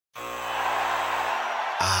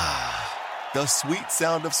The sweet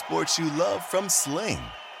sound of sports you love from Sling.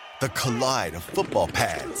 The collide of football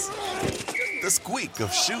pads. The squeak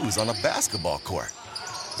of shoes on a basketball court.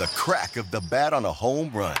 The crack of the bat on a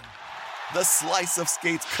home run. The slice of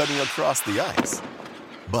skates cutting across the ice.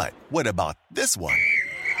 But what about this one?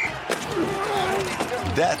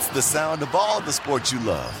 That's the sound of all the sports you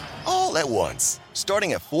love, all at once.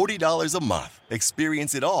 Starting at $40 a month.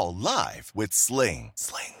 Experience it all live with Sling.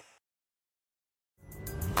 Sling.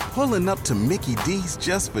 Pulling up to Mickey D's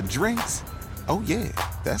just for drinks? Oh yeah,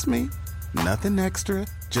 that's me. Nothing extra,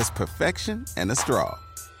 just perfection and a straw.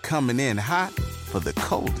 Coming in hot for the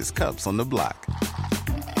coldest cups on the block.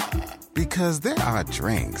 Because there are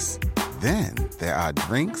drinks. Then there are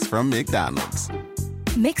drinks from McDonald's.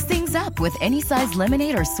 Mix things up with any size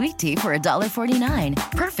lemonade or sweet tea for $1.49.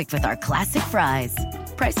 Perfect with our classic fries.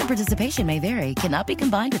 Price and participation may vary. Cannot be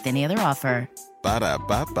combined with any other offer.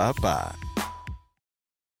 Ba-da-ba-ba-ba.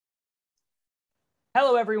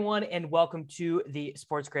 Hello, everyone, and welcome to the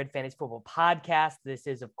Sports Grid Fantasy Football Podcast. This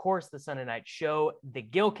is, of course, the Sunday night show, the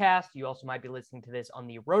Gillcast. You also might be listening to this on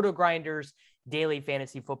the Roto Grinders Daily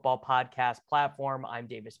Fantasy Football Podcast platform. I'm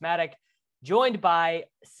Davis Maddock, joined by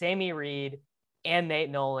Sammy Reid and Nate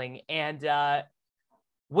Nohling. And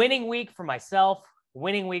winning week for myself,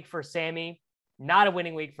 winning week for Sammy, not a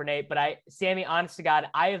winning week for Nate, but Sammy, honest to God,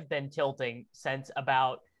 I have been tilting since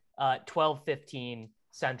about 12:15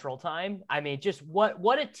 Central Time. I mean, just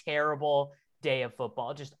what a terrible day of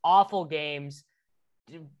football. Just awful games.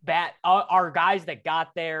 Our guys that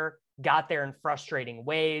got there in frustrating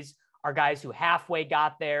ways. Our guys who halfway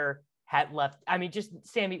got there had left. I mean, just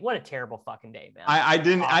Sammy, what a terrible fucking day, man. I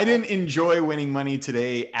didn't enjoy winning money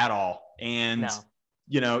today at all. And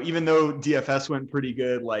you know, even though DFS went pretty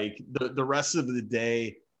good, like the rest of the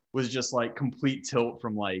day was just like complete tilt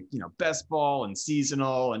from like, you know, best ball and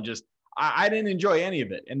seasonal, and just I didn't enjoy any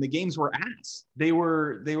of it. And the games were ass. They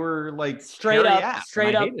were like straight up.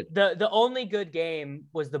 The only good game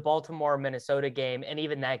was the Baltimore-Minnesota game. And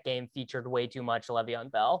even that game featured way too much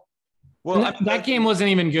Le'Veon Bell. Well, that game wasn't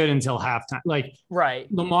even good until halftime. Like,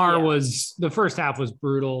 right. Lamar was, the first half was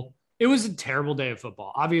brutal. It was a terrible day of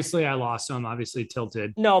football. Obviously I lost some, obviously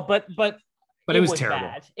tilted. No, but it was terrible.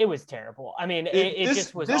 Bad. It was terrible. I mean, it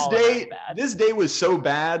just was this all day. Bad. This day was so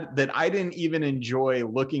bad that I didn't even enjoy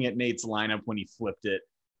looking at Nate's lineup when he flipped it.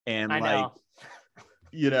 And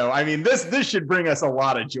you know, I mean, this should bring us a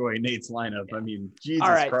lot of joy. Nate's lineup. Yeah. I mean,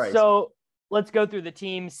 Jesus Christ. So let's go through the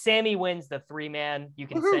team. Sammy wins the 3-man. You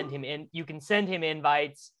can send him in. You can send him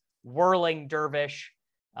invites. Whirling Dervish.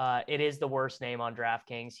 It is the worst name on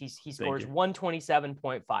DraftKings. He scores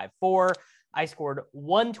 127.54. I scored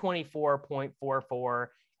 124.44.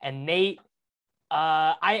 And Nate,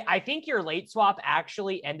 I think your late swap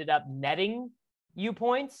actually ended up netting you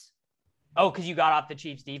points. Oh, because you got off the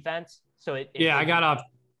Chiefs defense. So I got off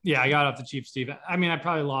the Chiefs defense. I mean, I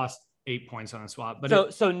probably lost 8 points on a swap.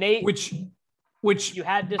 But so Nate, which you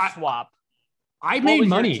had to swap. I made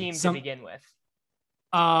money. Your team to begin with.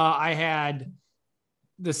 I had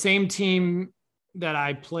the same team that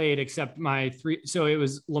I played, except my three. So it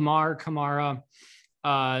was Lamar, Kamara,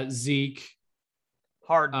 Zeke,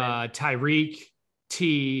 Hardman, Tyreek,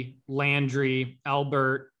 T, Landry,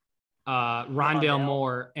 Albert, Rondale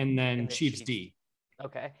Moore, and then Chiefs D.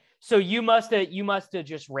 Okay. So you must have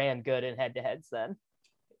just ran good in head-to-heads then.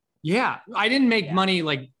 Yeah. I didn't make money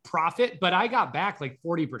like profit, but I got back like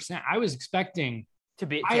 40%. I was expecting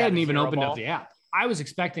I hadn't even opened up the app. I was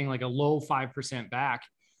expecting like a low 5% back.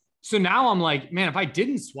 So now I'm like, man, if I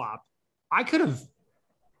didn't swap, I could have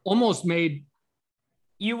almost made.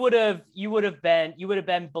 You would have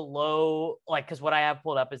been below, like, because what I have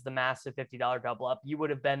pulled up is the massive $50 double up. You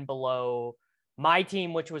would have been below my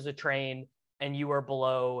team, which was a train, and you were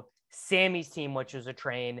below Sammy's team, which was a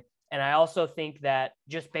train. And I also think that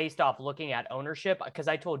just based off looking at ownership, because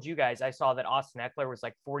I told you guys, I saw that Austin Eckler was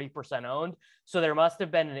like 40% owned. So there must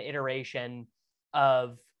have been an iteration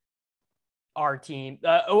of our team,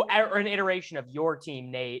 or an iteration of your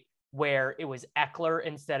team, Nate, where it was Eckler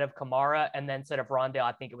instead of Kamara, and then instead of Rondale,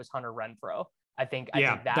 I think it was Hunter Renfrow. I think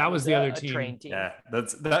that was the other team. Yeah,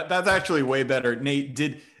 that's actually way better.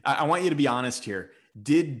 Nate, I want you to be honest here.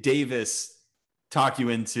 Did Davis talk you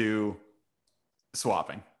into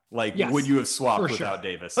swapping? Like, yes, would you have swapped without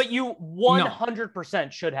Davis? But you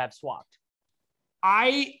 100% should have swapped.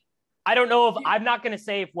 I don't know if I'm not going to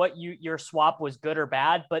say if your swap was good or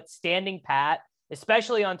bad, but standing pat,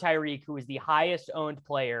 especially on Tyreek, who is the highest owned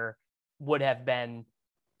player, would have been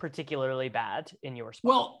particularly bad in your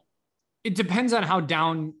swap. Well, it depends on how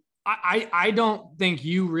down. I don't think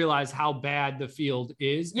you realize how bad the field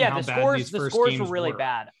is. Yeah, the scores were really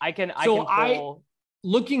bad.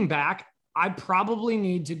 Looking back, I probably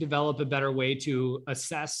need to develop a better way to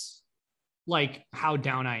assess like how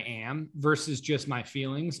down I am versus just my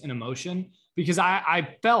feelings and emotion, because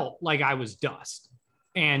I felt like I was dust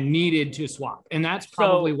and needed to swap. And that's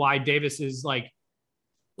probably why Davis's like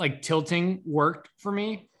tilting worked for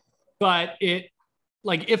me. But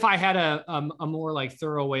if I had a more like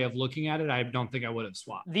thorough way of looking at it, I don't think I would have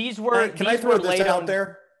swapped. Can I throw this out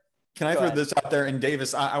there? Can I throw this out there? And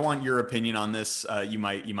Davis, I want your opinion on this. You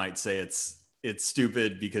might say it's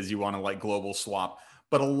stupid because you want to like global swap,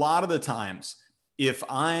 but a lot of the times, if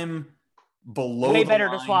I'm below way better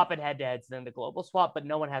to swap in head-to-heads than the global swap, but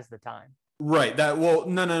no one has the time. Right.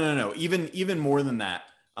 No. Even more than that.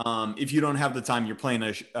 If you don't have the time, you're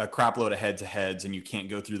playing a crap load of head-to-heads and you can't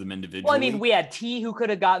go through them individually. Well, I mean, we had T who could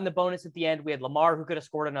have gotten the bonus at the end. We had Lamar who could have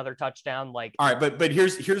scored another touchdown. Like, all right, but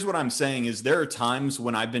here's what I'm saying is there are times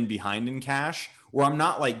when I've been behind in cash where I'm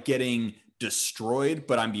not like getting destroyed,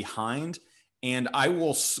 but I'm behind, and I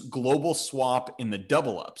will global swap in the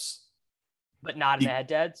double ups. But not in the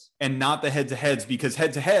head-to-heads? And not the head-to-heads, because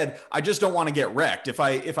head-to-head, I just don't want to get wrecked. If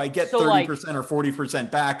I get 30% or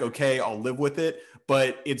 40% back, okay, I'll live with it.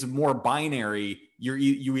 But it's more binary.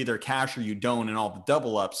 You either cash or you don't in all the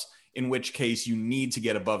double-ups, in which case you need to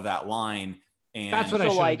get above that line. And that's what I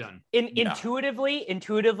should have done.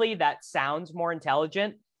 Intuitively, that sounds more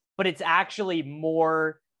intelligent, but it's actually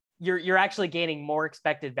more... You're actually gaining more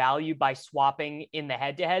expected value by swapping in the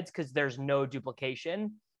head-to-heads because there's no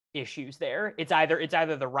duplication issues there. It's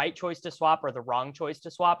either the right choice to swap or the wrong choice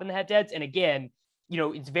to swap in the head-to-heads. And again,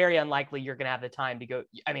 it's very unlikely you're going to have the time to go.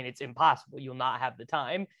 I mean, it's impossible. You'll not have the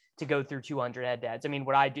time to go through 200 head-to-heads. I mean,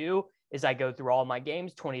 what I do is I go through all my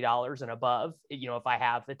games, $20 and above, if I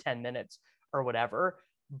have the 10 minutes or whatever.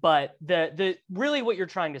 But the really what you're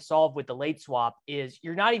trying to solve with the late swap is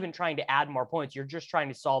you're not even trying to add more points. You're just trying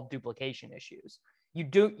to solve duplication issues.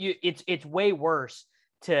 It's way worse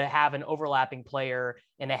to have an overlapping player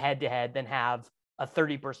in a head-to-head than have a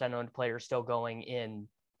 30% owned player still going in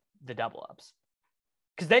the double ups.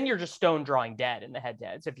 Because then you're just stone drawing dead in the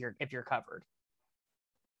head-to-heads if you're covered.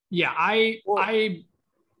 Yeah, I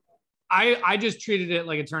just treated it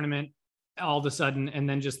like a tournament all of a sudden, and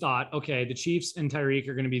then just thought, okay, the Chiefs and Tyreek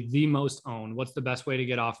are going to be the most owned. What's the best way to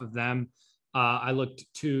get off of them? I looked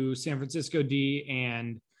to San Francisco D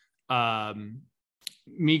and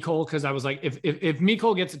Mecole, because I was like, if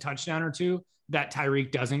Mecole gets a touchdown or two that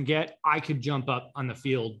Tyreek doesn't get, I could jump up on the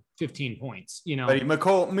field 15 points. But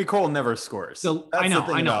Mecole never scores. So I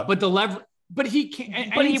know, but the lever. But he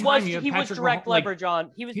can't. But he was direct leverage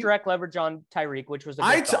on Tyreek, which was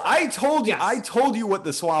I told you what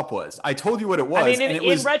the swap was. I told you what it was. I mean,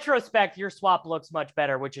 in retrospect, your swap looks much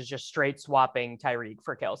better, which is just straight swapping Tyreek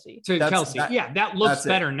for Kelce. That looks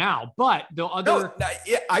better now. But the other,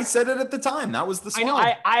 I said it at the time. That was the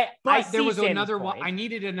swap. I know. But there was another one. I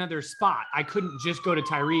needed another spot. I couldn't just go to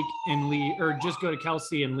Tyreek and leave, or just go to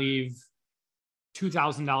Kelce and leave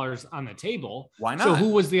 $2,000 on the table. Why not? So who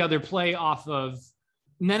was the other play off of?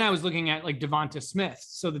 And then I was looking at like Devonta Smith.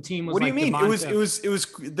 So the team was. What do you mean? It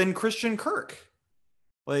was then Christian Kirk,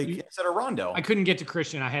 instead of Rondo. I couldn't get to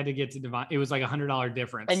Christian. I had to get to Devonta. It was like $100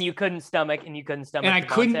 difference. And you couldn't stomach. And I Devontae.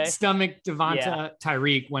 Couldn't stomach Devonta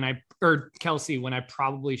Tyreek or Kelce when I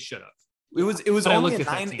probably should have. It was only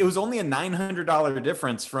a $900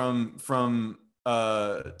 difference from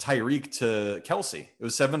Tyreek to Kelce. It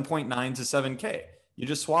was 7.9 to 7K. You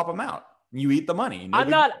just swap them out. You eat the money. I'm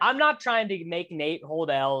not trying to make Nate hold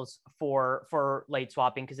L's for late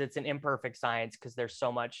swapping because it's an imperfect science because there's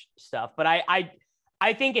so much stuff. But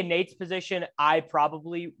I think in Nate's position, I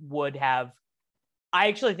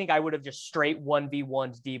actually think I would have just straight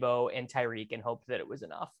 1v1'd Debo and Tyreek and hoped that it was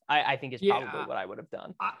enough. I think is probably what I would have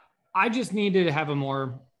done. I just needed to have a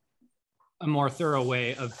more thorough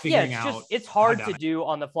way of figuring out. It's hard to do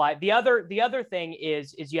on the fly. The other thing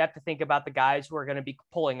is you have to think about the guys who are going to be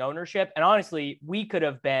pulling ownership. And honestly, we could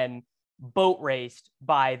have been boat raced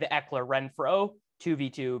by the Eckler Renfro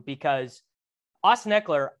 2v2 because Austin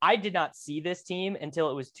Eckler, I did not see this team until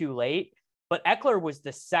it was too late, but Eckler was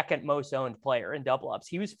the second most owned player in double ups.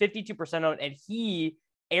 He was 52% owned and he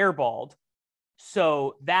airballed.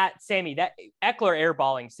 So Sammy, that Eckler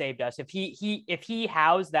airballing saved us. If he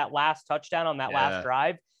housed that last touchdown on that last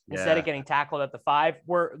drive instead of getting tackled at the 5,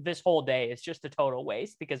 this whole day is just a total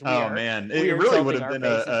waste because it really would have been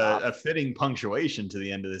a fitting punctuation to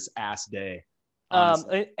the end of this ass day.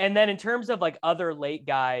 And then in terms of like other late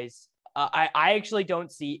guys, I actually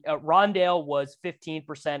don't see Rondale was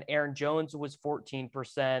 15%, Aaron Jones was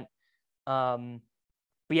 14%.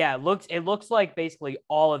 But yeah, it looks like basically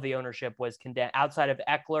all of the ownership was condensed outside of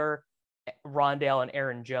Eckler, Rondale, and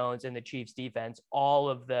Aaron Jones in the Chiefs defense. All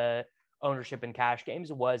of the ownership in cash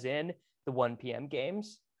games was in the 1 p.m.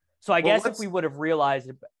 games. So I guess if we would have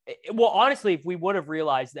realized, honestly, if we would have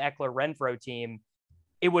realized the Eckler-Renfro team,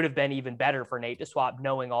 it would have been even better for Nate to swap,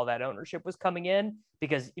 knowing all that ownership was coming in,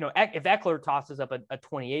 because, if Eckler tosses up a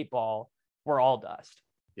 28 ball, we're all dust.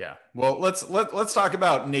 Yeah. Well, let's talk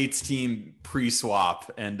about Nate's team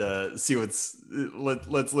pre-swap and see let's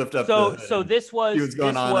lift up. So this was, see what's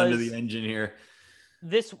going on under the engine here.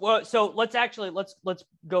 So let's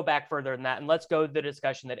go back further than that, and let's go to the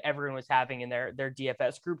discussion that everyone was having in their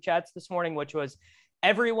DFS group chats this morning, which was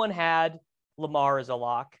everyone had Lamar as a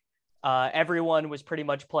lock. Everyone was pretty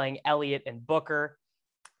much playing Elliott and Booker.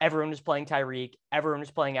 Everyone was playing Tyreek. Everyone was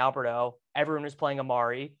playing Alberto. Everyone was playing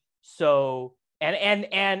Amari. So,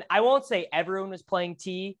 and I won't say everyone was playing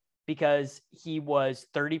T, because he was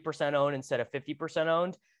 30% owned instead of 50%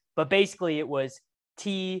 owned. But basically it was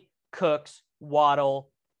T, Cooks, Waddle,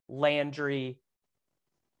 Landry,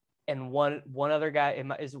 and one other guy.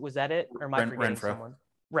 Was that it? Or am I forgetting someone?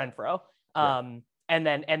 Renfro. And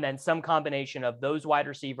then some combination of those wide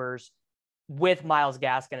receivers with Myles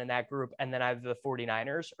Gaskin in that group. And then I have the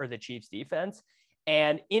 49ers or the Chiefs defense.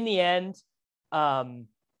 And in the end, I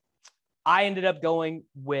ended up going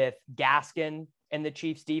with Gaskin and the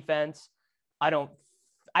Chiefs defense. I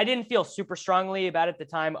didn't feel super strongly about it at the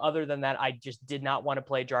time, other than that I just did not want to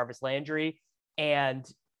play Jarvis Landry. And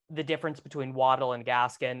the difference between Waddle and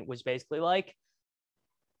Gaskin was basically like,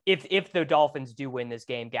 if the Dolphins do win this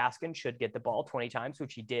game, Gaskin should get the ball 20 times,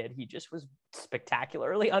 which he did. He just was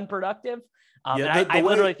spectacularly unproductive. I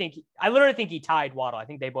literally think he tied Waddle. I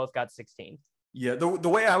think they both got 16. Yeah. The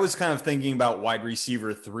way I was kind of thinking about wide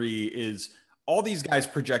receiver 3 is all these guys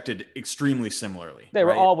projected extremely similarly. They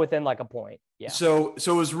were all within like a point. Yeah. So it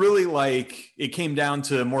was really like, it came down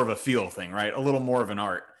to more of a feel thing, right? A little more of an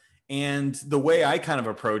art. And the way I kind of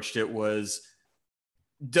approached it was,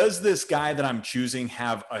 does this guy that I'm choosing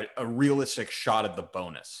have a realistic shot at the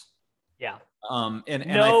bonus? Yeah. And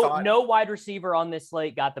no, I thought, no wide receiver on this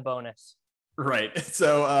slate got the bonus. Right.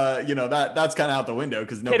 So, that's kind of out the window,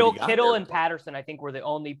 because Kittle and Patterson, I think, were the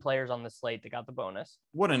only players on the slate that got the bonus.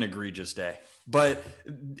 What an egregious day. But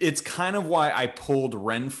it's kind of why I pulled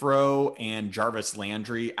Renfro and Jarvis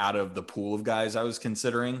Landry out of the pool of guys I was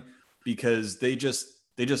considering, because they just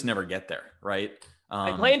never get there. Right.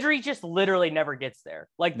 Landry just literally never gets there.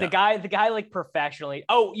 Like the guy like professionally.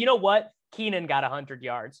 Oh, you know what? Keenan got 100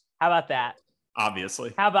 yards. How about that?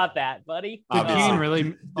 Obviously. How about that, buddy? Did Keenan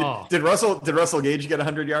really? Did Russell Gage get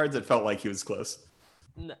 100 yards? It felt like he was close.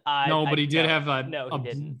 No, but he did have a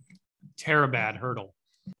terabad hurdle.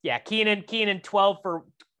 Yeah, Keenan 12 for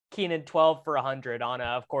 100 on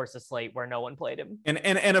of course a slate where no one played him.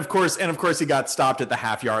 And of course he got stopped at the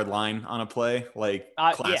half-yard line on a play, like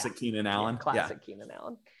classic Keenan Allen. Keenan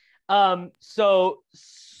Allen. So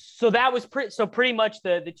that was pretty much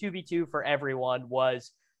the 2v2 for everyone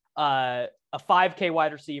was a 5K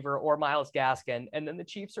wide receiver or Myles Gaskin, and then the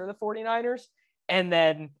Chiefs are the 49ers. And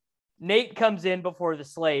then Nate comes in before the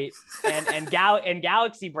slate and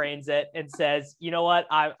Galaxy brains it and says, you know what?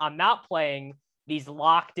 I'm not playing these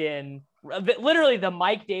locked in, literally the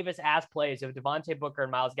Mike Davis ass plays of Devontae Booker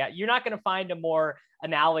and Myles Gaskin. You're not going to find a more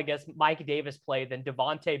analogous Mike Davis play than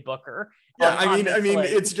Devontae Booker. Yeah, I mean,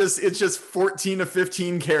 it's just 14 to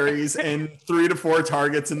 15 carries and 3 to 4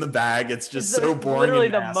 targets in the bag. It's just so boring. Literally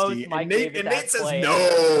and nasty. The most Mike Davis. And Nate says,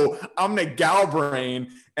 "No, I'm gonna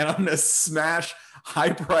Galbrain and I'm gonna smash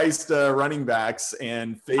high-priced running backs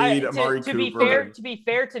and fade Amari Cooper." To be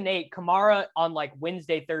fair to Nate, Kamara on like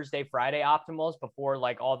Wednesday, Thursday, Friday optimals before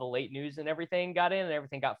like all the late news and everything got in and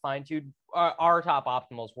everything got fine-tuned, our top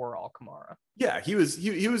optimals were all Kamara. Yeah, he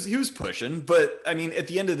was pushing, but I mean, at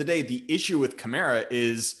the end of the day, the issue with Kamara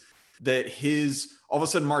is that all of a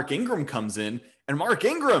sudden Mark Ingram comes in. And Mark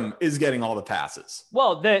Ingram is getting all the passes.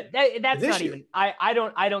 Well, that's not issue. Even. I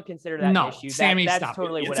don't consider that an issue. Sammy, that's stop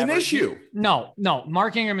totally it. Whatever. It's an issue. No.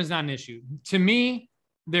 Mark Ingram is not an issue. To me,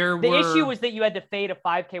 the issue was that you had to fade a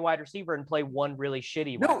 5K wide receiver and play one really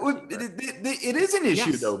shitty wide receiver. It is an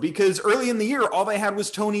issue, though, because early in the year, all they had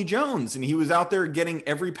was Tony Jones, and he was out there getting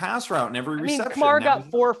every pass route and every reception. Kamara got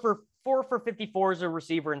 4 for 54 as a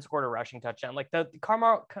receiver and scored a rushing touchdown. Like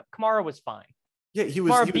Kamara was fine. Yeah, he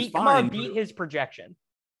was fine. Kamara beat his projection.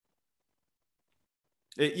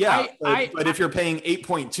 But if you're paying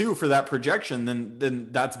 8.2 for that projection, then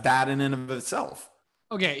that's bad in and of itself.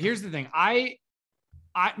 Okay, here's the thing.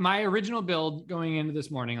 My original build going into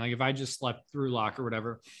this morning, like if I just slept through lock or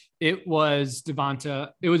whatever, it was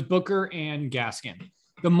Booker and Gaskin.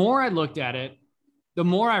 The more I looked at it, the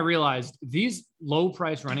more I realized these low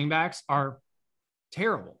price running backs are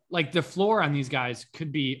terrible. Like the floor on these guys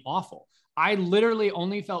could be awful. I literally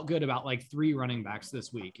only felt good about like 3 running backs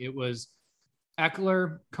this week. It was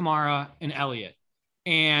Eckler, Kamara, and Elliott.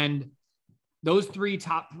 And those 3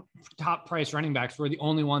 top price running backs were the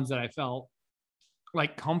only ones that I felt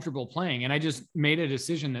like comfortable playing. And I just made a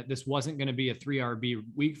decision that this wasn't going to be a 3 RB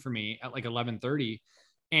week for me at like 11:30.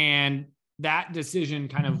 And that decision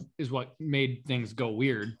kind of is what made things go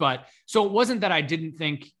weird. But so it wasn't that I didn't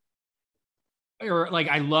think, or like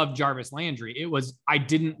I loved Jarvis Landry. It was, I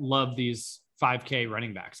didn't love these 5K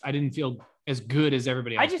running backs. I didn't feel as good as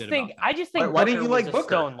everybody else did. I just think why didn't you like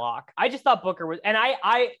Booker? Stone lock. I just thought Booker was, and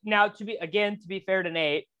I now to be fair to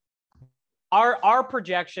Nate, our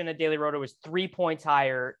projection at Daily Roto was 3 points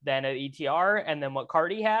higher than at ETR and then what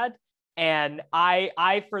Cardi had. And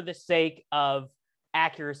I for the sake of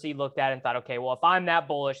accuracy looked at it and thought, okay, well, if I'm that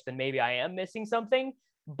bullish, then maybe I am missing something.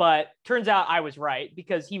 But turns out I was right,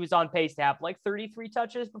 because he was on pace to have like 33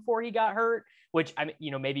 touches before he got hurt, which I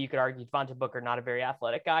mean, maybe you could argue Devontae Booker, not a very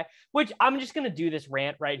athletic guy, which I'm just going to do this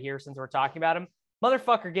rant right here since we're talking about him.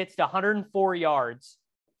 Motherfucker gets to 104 yards,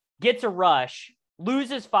 gets a rush,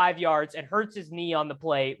 loses 5 yards and hurts his knee on the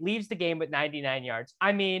play, leaves the game with 99 yards.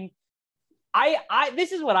 I mean,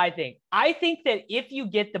 this is what I think. I think that if you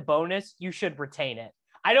get the bonus, you should retain it.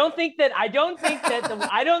 I don't think that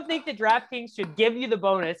DraftKings should give you the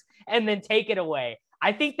bonus and then take it away.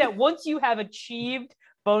 I think that once you have achieved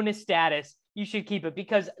bonus status, you should keep it,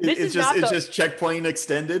 because it's just checkpoint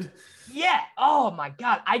extended. Yeah. Oh my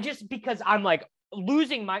God. Because I'm like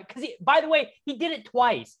losing because by the way, he did it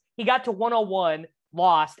twice. He got to 101,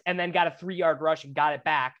 lost, and then got a 3-yard rush and got it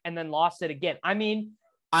back and then lost it again. I mean,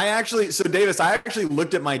 Davis, I actually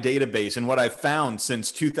looked at my database, and what I found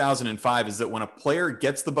since 2005 is that when a player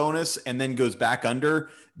gets the bonus and then goes back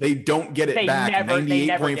under, they don't get it back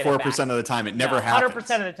 98.4% of the time. It never happens.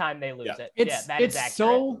 100% of the time they lose it. It's accurate.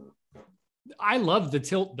 So I love the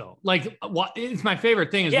tilt though. Like, what it's my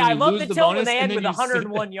favorite thing is I love the tilt when they end with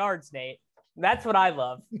 101 yards, Nate. That's what I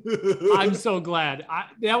love. I'm so glad.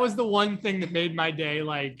 That was the one thing that made my day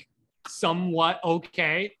like somewhat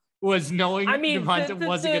okay. Was knowing Devonta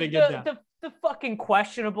wasn't going to get that. The fucking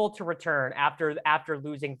questionable to return after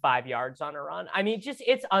losing 5 yards on a run. I mean,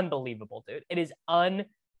 it's unbelievable, dude. It is but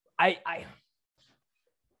I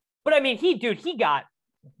mean, he got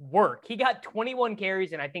work. He got 21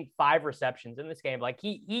 carries and I think 5 receptions in this game. Like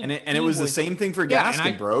it was the same thing for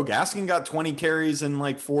Gaskin, bro. Gaskin got 20 carries and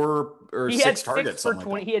like 4 or 6 targets.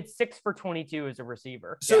 He had 6 for 22 as a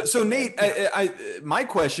receiver. So Nate, my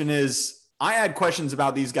question is, I had questions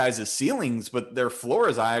about these guys' ceilings, but their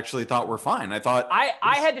floors I actually thought were fine. I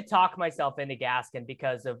had to talk myself into Gaskin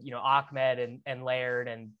because of Ahmed and Laird,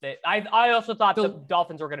 and I also thought the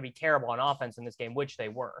Dolphins were going to be terrible on offense in this game, which they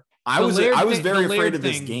were. I was very afraid of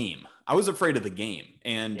this game. I was afraid of the game,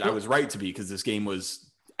 and I was right to be, because this game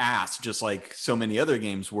was ass, just like so many other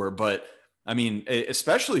games were. But I mean,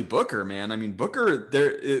 especially Booker, man. I mean, Booker,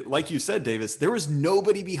 there, like you said, Davis, there was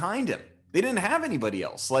nobody behind him. They didn't have anybody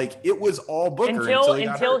else. Like, it was all Booker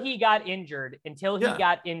until he got injured.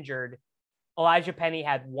 Elijah Penny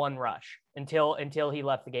had 1 rush until he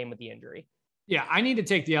left the game with the injury. Yeah, I need to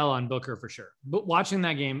take the L on Booker for sure. But watching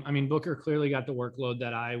that game, I mean, Booker clearly got the workload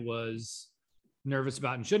that I was nervous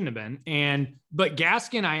about and shouldn't have been. But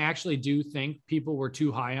Gaskin, I actually do think people were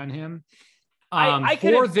too high on him.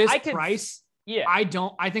 Price. Yeah,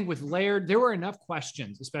 I think with Laird, there were enough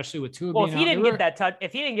questions, especially with Tua. Well, if he didn't get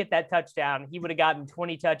that touchdown, he would have gotten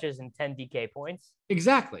 20 touches and 10 DK points.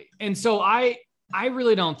 Exactly. And so I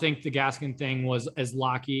really don't think the Gaskin thing was as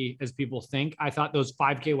locky as people think. I thought those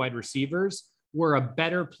 5K wide receivers were a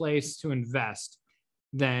better place to invest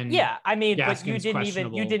than. Yeah, I mean, Gaskin's but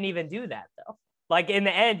you didn't even do that though. Like in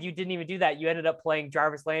the end, you didn't even do that. You ended up playing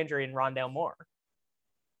Jarvis Landry and Rondale Moore.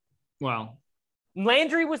 Well,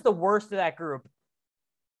 Landry was the worst of that group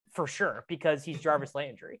for sure, because he's Jarvis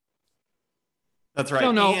Landry. That's right.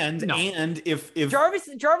 And if Jarvis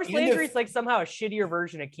Landry is like somehow a shittier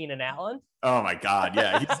version of Keenan Allen. Oh my God.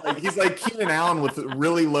 Yeah. He's like Keenan Allen with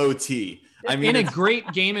really low T. I mean, in a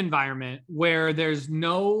great game environment where there's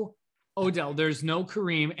no Odell, there's no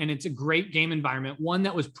Kareem, and it's a great game environment. One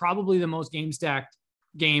that was probably the most game stacked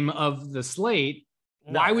game of the slate.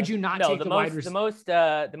 Why would you not take the wide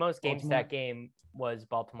receiver? The most game stacked game was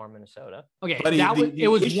Baltimore, Minnesota. Okay, it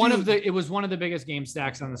was one of the biggest game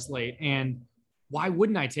stacks on the slate. And why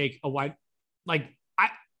wouldn't I take a wide? Like,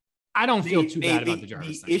 I don't feel too bad about the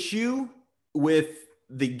Jarvis thing. The issue with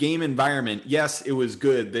the game environment, yes, it was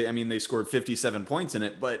good. They scored 57 points in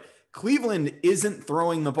it, but Cleveland isn't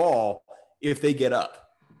throwing the ball if they get up.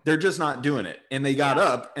 They're just not doing it. And they got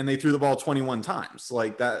up and they threw the ball 21 times.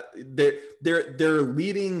 Like that, their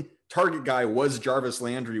leading target guy was Jarvis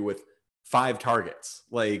Landry with 5 targets.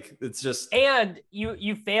 Like it's just, and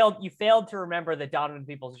you failed to remember that Donovan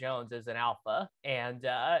Peoples-Jones is an alpha, and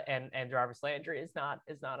Jarvis Landry is not.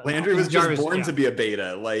 Landry was just born to be a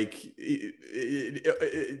beta. Like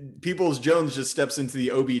Peoples-Jones just steps into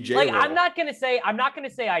the OBJ like role. I'm not gonna say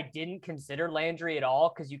I didn't consider Landry at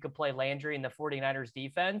all, because you could play Landry in the 49ers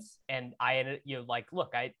defense, and I ended,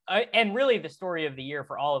 look, I and really the story of the year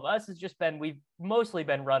for all of us has just been we've mostly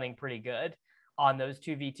been running pretty good on those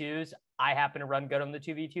 2v2s. I happen to run good on the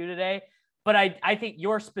 2v2 today, but I think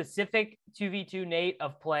your specific 2v2, Nate,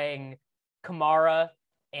 of playing Kamara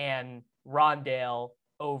and Rondale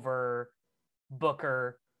over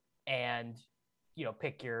Booker and,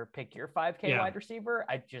 pick your 5K wide receiver.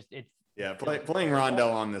 Playing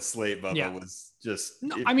Rondale on this slate, Bubba, was just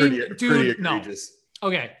pretty egregious. No.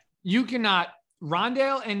 Okay. You cannot.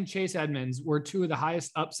 Rondale and Chase Edmonds were 2 of the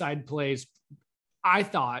highest upside plays, I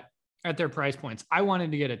thought, at their price points. I wanted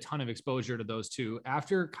to get a ton of exposure to those 2.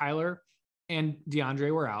 After Kyler and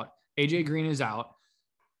DeAndre were out, AJ Green is out.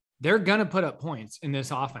 They're going to put up points in this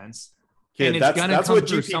offense. And that's what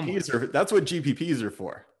GPPs are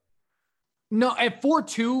for. No, at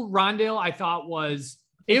 4-2, Rondale, I thought was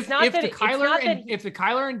if the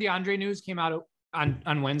Kyler and DeAndre news came out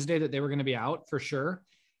on Wednesday that they were going to be out for sure,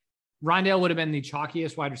 Rondale would have been the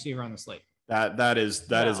chalkiest wide receiver on the slate. That is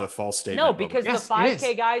a false statement. No, because the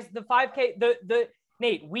 5K guys,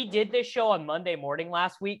 Nate, we did this show on Monday morning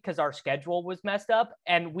last week because our schedule was messed up,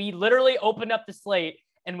 and we literally opened up the slate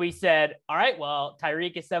and we said, all right, well,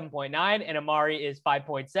 Tyreek is 7.9 and Amari is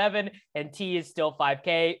 5.7 and T is still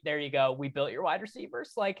 5K. There you go. We built your wide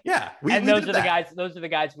receivers. Those are the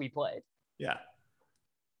guys we played. Yeah.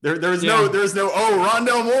 There's no,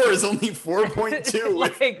 Rondale Moore is only 4.2.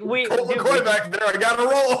 Like quarterback there. I got to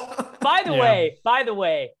roll. By the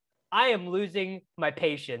way, I am losing my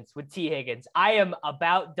patience with T. Higgins. I am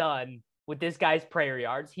about done with this guy's prayer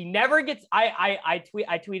yards. He never gets, I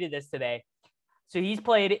tweeted this today. So he's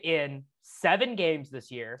played in 7 games this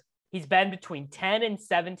year. He's been between 10 and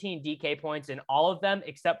 17 DK points in all of them,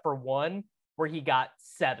 except for 1 where he got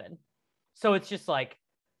 7. So it's just like,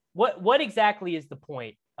 what exactly is the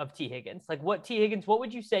point of T. Higgins? Like what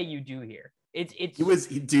would you say you do here? He was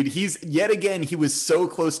so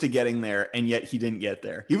close to getting there, and yet he didn't get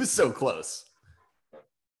there. He was so close.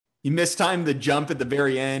 He mistimed the jump at the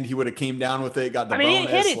very end. He would have came down with it, got the bonus. It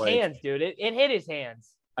hit his hands, dude. It hit his hands.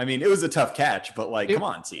 I mean, it was a tough catch, but come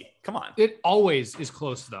on, T. Come on. It always is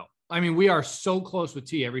close, though. I mean, we are so close with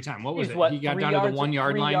T every time. What was it? He got down to the 1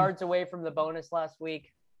 yard line. 3 yards away from the bonus last week.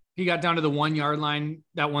 He got down to the 1 yard line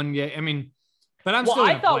that one game. I mean, but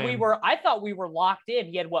I thought we were locked in.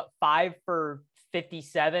 He had 5 for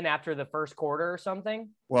 57 after the first quarter or something.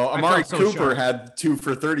 Well, Amari Cooper had 2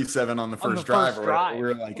 for 37 on the first drive. We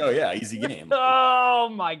were like, oh yeah, easy game. Oh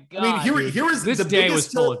my God. I mean, here was this the day biggest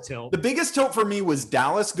was full of tilt. The biggest tilt for me was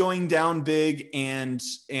Dallas going down big and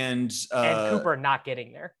Cooper not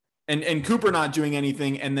getting there. And Cooper not doing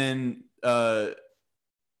anything, and then the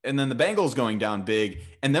Bengals going down big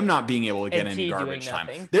and them not being able to get any garbage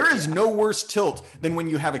time. There is no worse tilt than when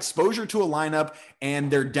you have exposure to a lineup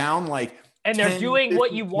and they're down and 10, they're doing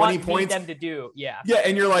what you want them to do. Yeah. Yeah.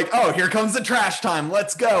 And you're like, oh, here comes the trash time.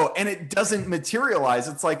 Let's go. And it doesn't materialize.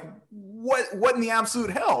 It's like, what in the absolute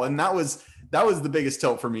hell? And that was the biggest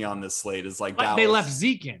tilt for me on this slate is like, they left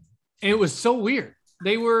Zeke in. And it was so weird.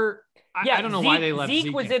 They were, I don't know why they left Zeke.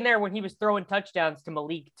 Zeke was in there when he was throwing touchdowns to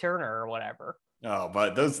Malik Turner or whatever. Oh,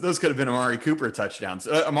 but those could have been Amari Cooper touchdowns.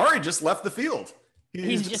 Amari just left the field.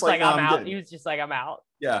 He's just like, I'm out. He was just like, I'm out.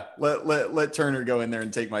 Yeah. Let Turner go in there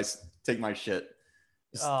and take my shit.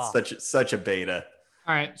 Such a beta.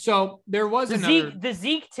 All right. So there was the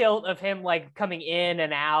Zeke tilt of him coming in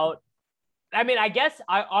and out. I mean, I guess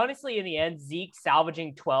honestly, in the end, Zeke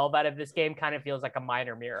salvaging 12 out of this game kind of feels like a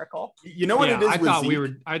minor miracle. You know what it is?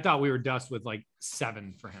 I thought we were dust with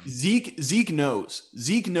 7 for him. Zeke knows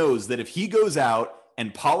that if he goes out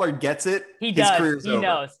and Pollard gets it, his career's over.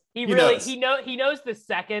 Knows. He knows the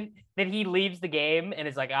second that he leaves the game and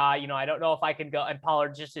is like, I don't know if I can go. And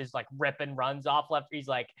Pollard just is ripping runs off left. He's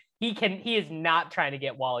like, he is not trying to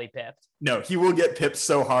get Wally pipped. No, he will get pipped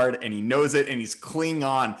so hard and he knows it and he's clinging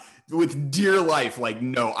on with dear life.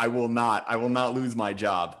 No, I will not lose my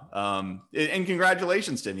job. And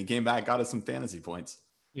congratulations to him. He came back, got us some fantasy points.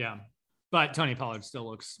 Yeah. But Tony Pollard still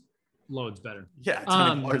looks loads better. Yeah.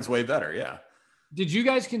 Tony Pollard's way better. Yeah. Did you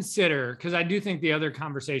guys consider, because I do think the other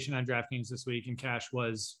conversation on DraftKings this week in cash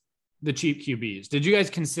was the cheap QBs. Did you guys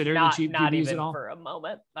consider the cheap QBs at all? Not even for a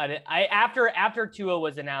moment. After Tua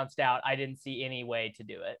was announced out, I didn't see any way to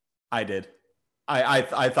do it. I did.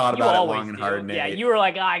 I thought about it long and hard, Nate. Yeah, you were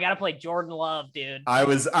like, I gotta play Jordan Love, dude. I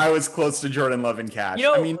was close to Jordan Love in cash. You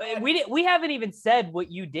know, I mean, we haven't even said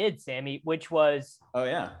what you did, Sammy, which was oh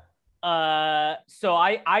yeah. So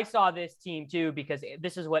I saw this team too, because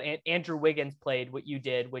this is what Andrew Wiggins played, what you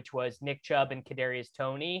did, which was Nick Chubb and Kadarius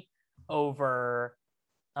Toney over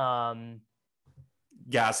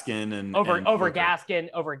Gaskin and Gaskin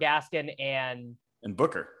and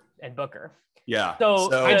Booker. Yeah. So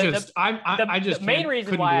the main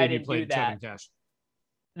reason why I didn't do that.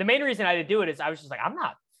 The main reason I didn't do it is I was just like, I'm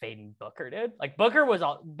not fading Booker, dude. Like Booker was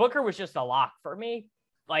just a lock for me.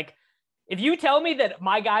 Like, if you tell me that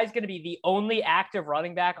my guy's going to be the only active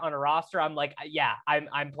running back on a roster, I'm like, yeah,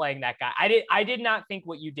 I'm playing that guy. I did not think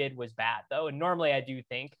what you did was bad though, and normally I do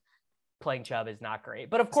think playing Chubb is not great,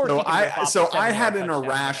 but of course. So I had an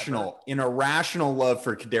irrational love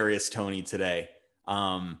for Kadarius Toney today.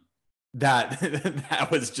 That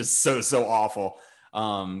was just so awful.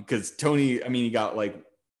 Because Toney, I mean, he got like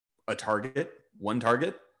one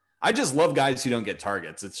target. I just love guys who don't get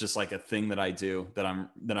targets. It's just like a thing that I do that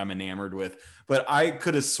I'm enamored with. But I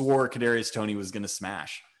could have swore Kadarius Toney was going to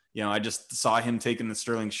smash. You know, I just saw him taking the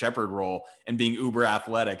Sterling Shepard role and being uber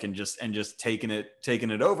athletic and just taking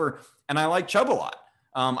it over. And I like Chubb a lot.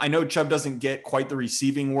 I know Chubb doesn't get quite the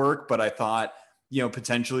receiving work, but I thought, you know,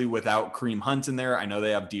 potentially without Kareem Hunt in there, I know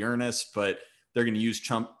they have Dearness, but they're going to use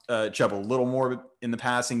Chubb a little more in the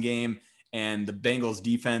passing game. And the Bengals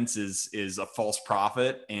defense is a false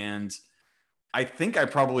prophet. And I think I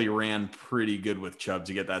probably ran pretty good with Chubb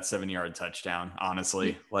to get that 7-yard touchdown,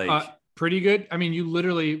 honestly. Pretty good. I mean, you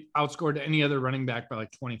literally outscored any other running back by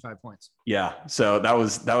like 25 points. Yeah. So that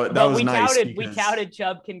was nice. We touted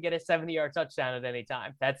Chubb can get a 70-yard touchdown at any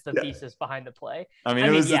time. That's the thesis behind the play. I mean,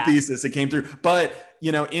 the thesis. It came through. But,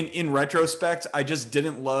 you know, in retrospect, I just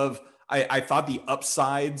didn't love – I thought the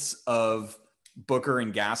upsides of Booker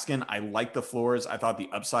and Gaskin, I like the floors. I thought the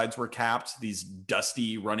upsides were capped, these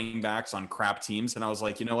dusty running backs on crap teams. And I was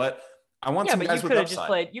like, you know what? I want some guys with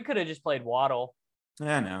upside. You could have just played Waddle.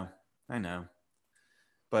 Yeah, I know.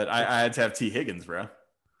 But I had to have T. Higgins, bro.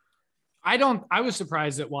 I was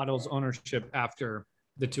surprised at Waddle's ownership after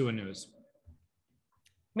the Tua news. I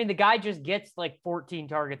mean, the guy just gets like 14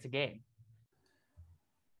 targets a game.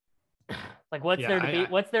 Like, what's there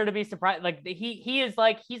to be surprised? Like he's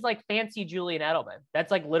like fancy Julian Edelman.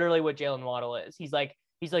 That's like literally what Jalen Waddle is. He's like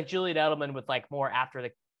Julian Edelman with like more after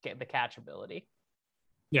the catch ability.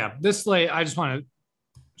 Yeah, this slate, I just want to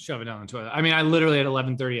shove it down the toilet. I mean, I literally at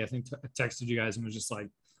 11:30, I think texted you guys and was just like,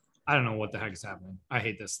 I don't know what the heck is happening. I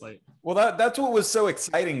hate this slate. Well, that's what was so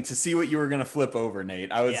exciting to see what you were going to flip over,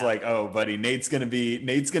 Nate. I was like, oh, buddy, Nate's going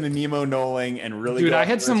to Nemo Nohling and really. Dude, I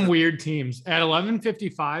had some weird teams at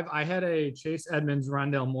 11:55. I had a Chase Edmonds,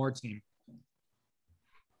 Rondale Moore team.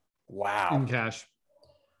 Wow. In cash.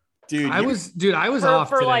 Dude, I was off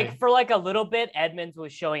for today. for a little bit. Edmonds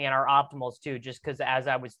was showing in our optimals too, just because as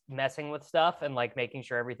I was messing with stuff and like making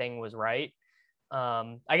sure everything was right.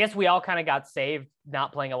 I guess we all kind of got saved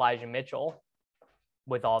not playing Elijah Mitchell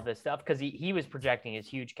with all this stuff because he was projecting his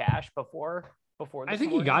huge cash before. I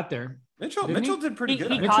think he got there. Mitchell did pretty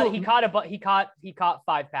good. He caught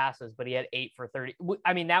 5 passes, but he had 8 for 30.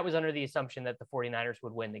 I mean, that was under the assumption that the 49ers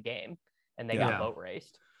would win the game, and they got boat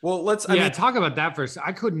raced. Well, talk about that first.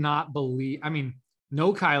 I could not believe. I mean,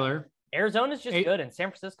 no Kyler. Arizona's just good, and San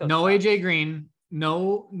Francisco. No AJ Green.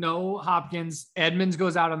 No Hopkins. Edmonds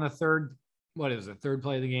goes out on the third. What is it? Third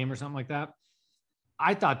play of the game or something like that.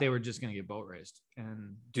 I thought they were just going to get boat raced.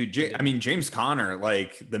 And dude, James Conner,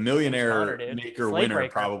 like the millionaire maker winner,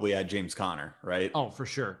 breaker. Probably had James Conner, right? Oh, for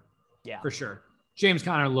sure. Yeah, for sure. James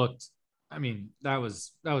Conner looked. I mean, that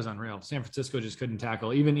was unreal. San Francisco just couldn't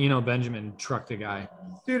tackle. Even Benjamin trucked the guy.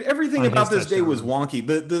 Dude, everything about this day was wonky.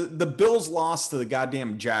 The Bills lost to the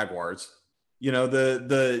goddamn Jaguars. You know,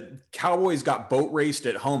 the Cowboys got boat raced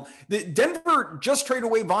at home. Denver just traded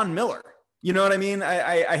away Von Miller. You know what I mean?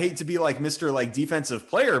 I hate to be like Mr. like defensive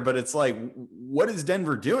player, but it's like, what is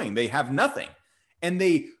Denver doing? They have nothing. And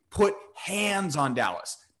they put hands on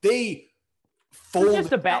Dallas. They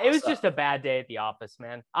folded. It was just a bad day at the office,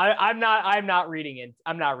 man. I'm not reading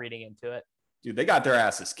into it. Dude, they got their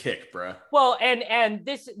asses kicked, bro. Well, and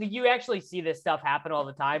this, you actually see this stuff happen all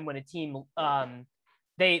the time when a team,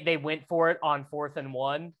 They went for it on 4th and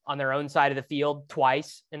 1 on their own side of the field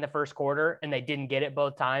twice in the first quarter, and they didn't get it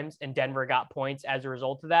both times, and Denver got points as a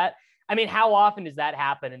result of that. I mean, how often does that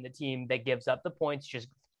happen and the team that gives up the points just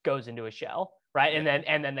goes into a shell, right?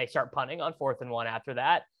 And then they start punting on 4th and 1 after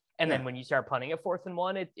that. And then when you start punting at 4th and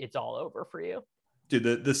 1, it's all over for you.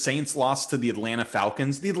 Dude, the Saints lost to the Atlanta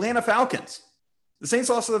Falcons. The Saints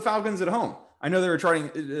lost to the Falcons at home. I know they were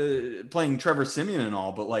trying playing Trevor Siemian and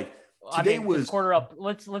all, but like today was quarter up.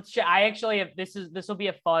 Let's check. I actually have this will be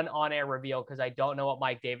a fun on-air reveal because I don't know what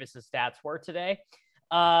Mike Davis's stats were today.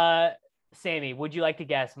 Sammy, would you like to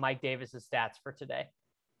guess Mike Davis's stats for today?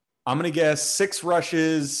 I'm gonna guess 6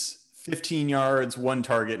 rushes, 15 yards, 1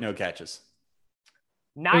 target, no catches.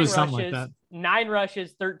 9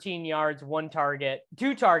 rushes, 13 yards, 1 target,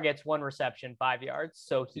 2 targets, 1 reception, 5 yards.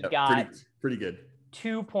 So he got pretty good.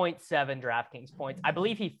 2.7 DraftKings points. I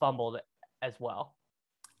believe he fumbled as well.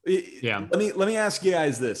 Yeah. Let me ask you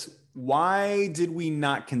guys this. Why did we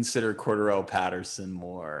not consider Cordarrelle Patterson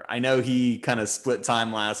more? I know he kind of split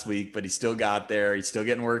time last week, but he still got there. He's still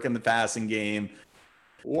getting work in the passing game.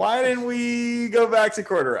 Why didn't we go back to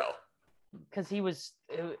Cordarrelle? Because it was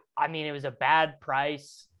a bad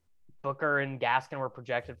price. Booker and Gaskin were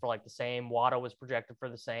projected for like the same. Waddle was projected for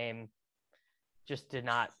the same. Just did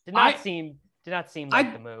not seem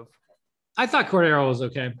like the move. I thought Cordarrelle was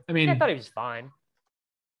okay. I thought he was fine.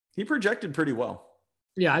 He projected pretty well.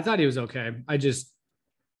 Yeah, I thought he was okay.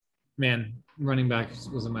 Running back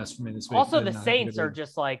was a mess for me this week. Also, the Saints are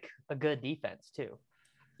just like a good defense too.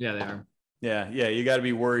 Yeah, they are. Yeah. You got to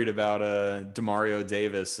be worried about Demario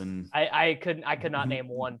Davis and I could not name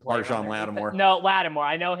one player. Marshawn Lattimore. No, Lattimore.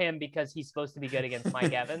 I know him because he's supposed to be good against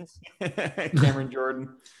Mike Evans. Cameron Jordan.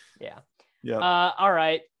 Yeah. Yeah. All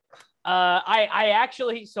right. I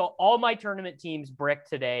actually all my tournament teams bricked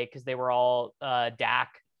today because they were all Dak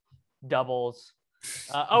doubles.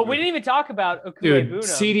 We didn't even talk about Okue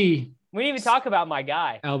CD. We didn't even talk about my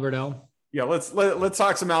guy Alberto. Yeah, let's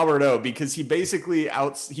talk some Alberto because he basically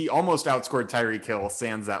almost outscored Tyreek Hill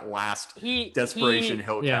sans that last desperation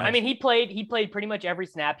Hill. Yeah. Catch. He played pretty much every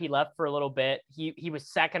snap. He left for a little bit. He was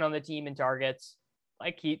second on the team in targets.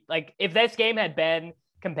 If this game had been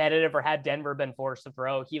competitive or had Denver been forced to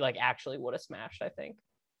throw, he actually would have smashed, I think.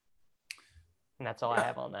 And that's all I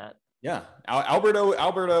have on that. Yeah,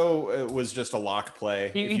 Alberto was just a lock play.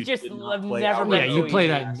 He just never. Yeah, you play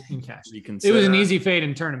that in cash. It was an easy fade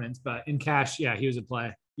in tournaments, but in cash, yeah, he was a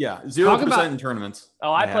play. Yeah, 0% in tournaments.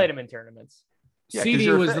 Oh, I played him in tournaments. Yeah, CD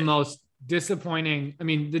was the most disappointing.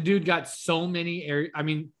 The dude got so many air.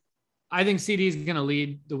 I think CD is going to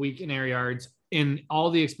lead the week in air yards in all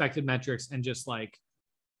the expected metrics, and just I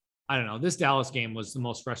don't know. This Dallas game was the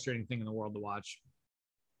most frustrating thing in the world to watch.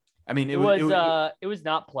 It was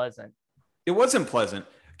not pleasant. It wasn't pleasant.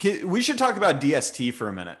 We should talk about DST for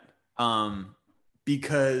a minute.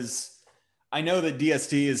 Because I know that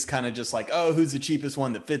DST is kind of just who's the cheapest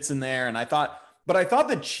one that fits in there. And I thought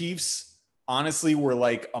the Chiefs honestly were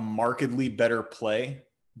a markedly better play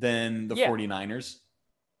than the 49ers.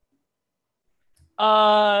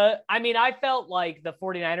 I felt like the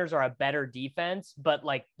 49ers are a better defense, but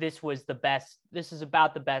this is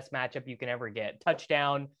about the best matchup you can ever get.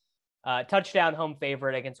 Touchdown home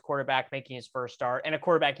favorite against quarterback making his first start and a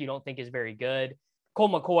quarterback you don't think is very good.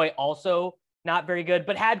 Colt McCoy also not very good,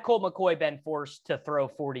 but had Colt McCoy been forced to throw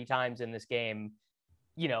 40 times in this game,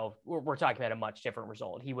 we're talking about a much different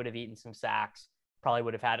result. He would have eaten some sacks, probably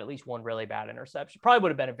would have had at least one really bad interception, probably would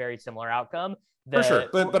have been a very similar outcome. For sure.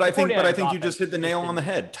 But I think you just hit the nail on the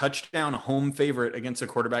head. Touchdown home favorite against a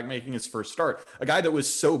quarterback making his first start. A guy that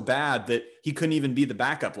was so bad that he couldn't even be the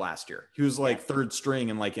backup last year. He was third string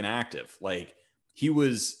and inactive. He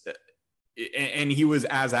was, and he was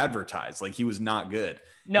as advertised. He was not good.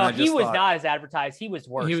 No, he was not as advertised. He was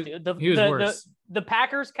worse. He was worse. The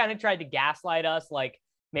Packers kind of tried to gaslight us.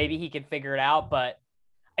 Maybe he could figure it out, but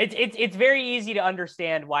it's very easy to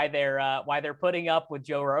understand why they're putting up with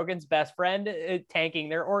Joe Rogan's best friend tanking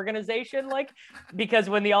their organization, because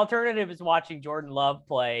when the alternative is watching Jordan Love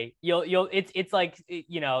play, you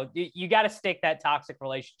got to stick that toxic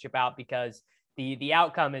relationship out because the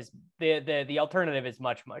outcome is the alternative is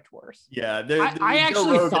much worse. Yeah, I actually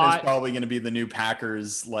Joe Rogan thought is probably going to be the new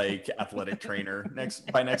Packers athletic trainer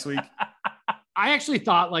by next week. I actually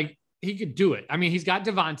thought he could do it. He's got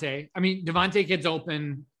Devontae. Devontae gets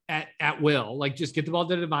open at will. Just get the ball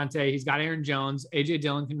to Devontae. He's got Aaron Jones. AJ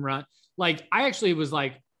Dillon can run. I actually was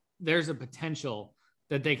there's a potential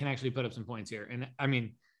that they can actually put up some points here. And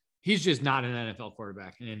he's just not an NFL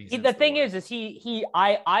quarterback in any sense. The thing is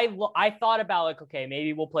I thought about okay,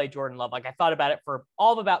 maybe we'll play Jordan Love. I thought about it for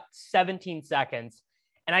all of about 17 seconds.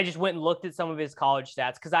 And I just went and looked at some of his college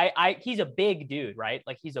stats because he's a big dude, right?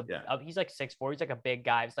 He's 6'4", he's a big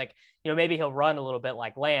guy. It's maybe he'll run a little bit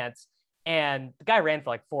like Lance. And the guy ran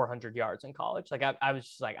for 400 yards in college. I was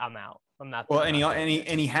just I'm out. I'm not. Well, and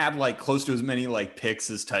he had close to as many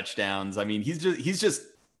picks as touchdowns. He's just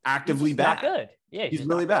actively bad. Not good. Yeah, he's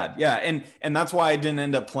really bad. Yeah, and that's why I didn't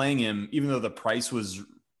end up playing him, even though the price was.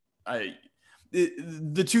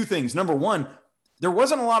 the two things. Number one, there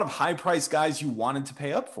wasn't a lot of high price guys you wanted to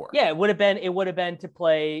pay up for. Yeah, it would have been to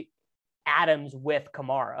play Adams with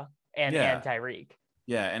Kamara and Tyreek.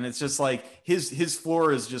 Yeah, and it's just like his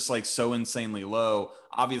floor is just like so insanely low.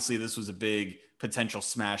 Obviously, this was a big potential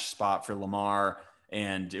smash spot for Lamar,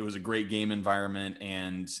 and it was a great game environment,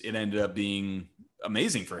 and it ended up being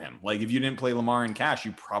amazing for him. Like, if you didn't play Lamar in cash,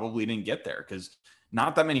 you probably didn't get there because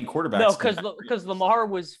not that many quarterbacks. No, because Lamar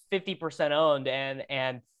was 50% owned,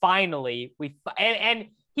 and finally and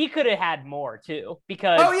he could have had more too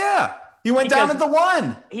because he went down at the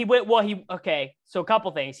 1. So a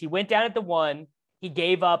couple things. He went down at the 1. He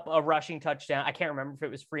gave up a rushing touchdown. I can't remember if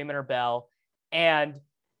it was Freeman or Bell, and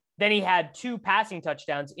then he had 2 passing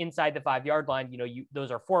touchdowns inside the 5-yard line.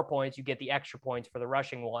 Those are 4 points. You get the extra points for the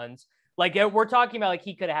rushing ones. Like, we're talking about like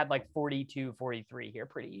he could have had like 42, 43 here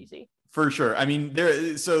pretty easy. For sure. I mean,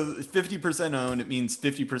 so 50% owned, it means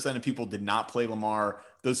 50% of people did not play Lamar.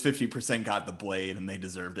 Those 50% got the blade and they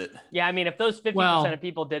deserved it. Yeah. I mean, if those 50% of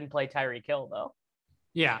people didn't play Tyreek Hill though.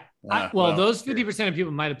 Yeah. Those 50% of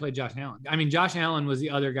people might've played Josh Allen. I mean, Josh Allen was the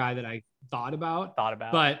other guy that I thought about,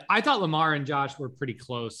 but I thought Lamar and Josh were pretty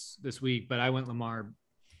close this week, but I went Lamar.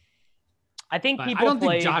 I think I don't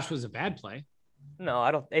think Josh was a bad play. No,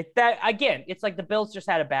 I don't. It's like the Bills just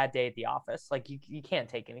had a bad day at the office. Like you can't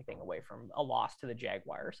take anything away from a loss to the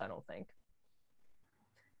Jaguars, I don't think.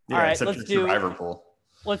 Yeah, all right, let's do survivor pool.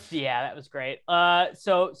 That was great.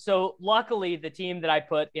 So luckily the team that I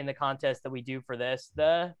put in the contest that we do for this,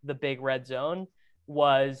 the big red zone,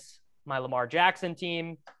 was my Lamar Jackson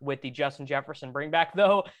team with the Justin Jefferson bring back.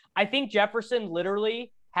 Though I think Jefferson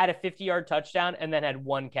literally had a 50-yard touchdown and then had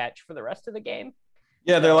 1 catch for the rest of the game.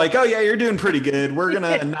 Yeah, they're like, oh, yeah, you're doing pretty good. We're going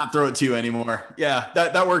to not throw it to you anymore. Yeah,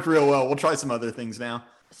 that worked real well. We'll try some other things now.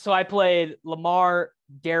 So I played Lamar,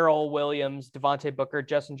 Darrell Williams, Devontae Booker,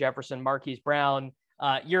 Justin Jefferson, Marquise Brown,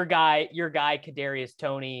 your guy, Kadarius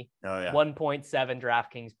Toney, 1.7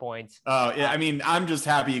 DraftKings points. Oh, yeah. I mean, I'm just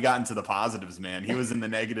happy you got into the positives, man. He was in the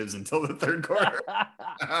negatives until the third quarter.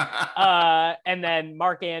 And then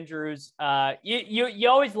Mark Andrews. You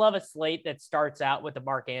always love a slate that starts out with the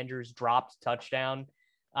Mark Andrews dropped touchdown.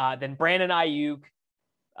 Then Brandon Ayuk.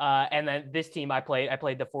 And then this team I played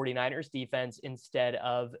the 49ers defense instead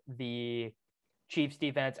of the Chiefs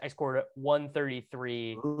defense. I scored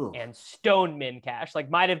 133 and stone min cash. Like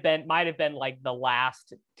might have been like the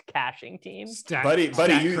last cashing team. Buddy,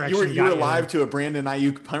 you were live to a Brandon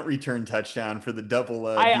Ayuk punt return touchdown for the double.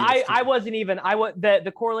 I wasn't even.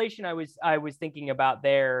 The correlation I was thinking about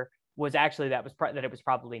there was actually that it was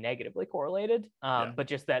probably negatively correlated. But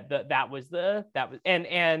just that was 11%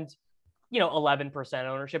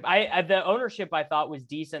 ownership. The ownership I thought was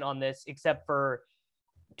decent on this, except for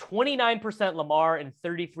 29% Lamar and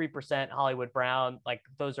 33% Hollywood Brown. Like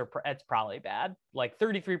it's probably bad. Like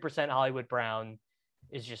 33% Hollywood Brown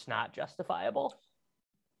is just not justifiable.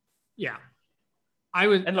 Yeah. I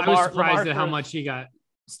was surprised at how much he got.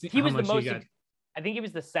 He was the most, I think he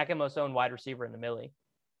was the second most owned wide receiver in the Millie.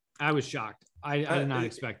 I was shocked. I did not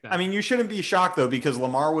expect that. I mean, you shouldn't be shocked though, because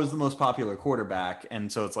Lamar was the most popular quarterback. And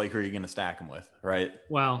so it's like, who are you going to stack him with? Right.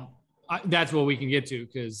 Well, that's what we can get to,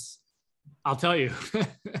 because I'll tell you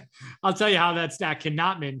how that stack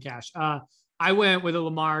cannot min cash. I went with a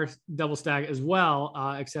Lamar double stack as well,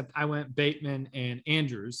 except I went Bateman and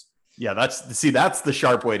Andrews. Yeah, that's the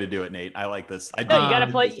sharp way to do it, Nate. I like this. You got to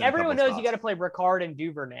play. Everyone knows you got to play Ricard and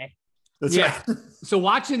Duvernay. That's right. So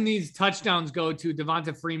watching these touchdowns go to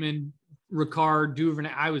Devonta Freeman, Ricard,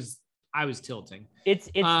 Duvernay, I was tilting. It's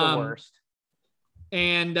the worst.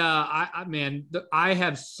 And I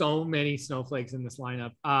have so many snowflakes in this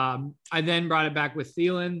lineup. I then brought it back with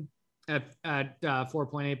Thielen at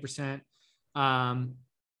 4.8%.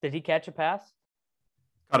 Did he catch a pass?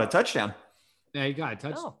 Got a touchdown. Yeah, he got a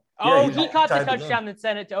touchdown. He caught the touchdown that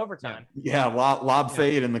sent it to overtime. Yeah, lob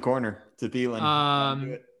fade in the corner to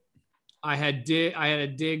Thielen. I had a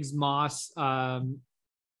Diggs Moss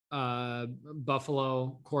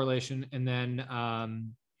Buffalo correlation, and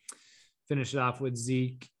then finish it off with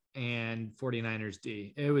Zeke and 49ers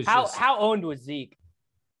D. It was how owned was Zeke?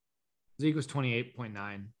 Zeke was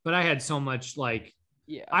 28.9, but I had so much I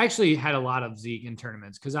actually had a lot of Zeke in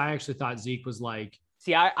tournaments because I actually thought Zeke was like.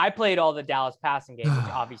 See, I played all the Dallas passing games, which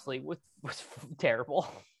obviously was terrible.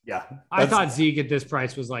 Yeah. I thought Zeke at this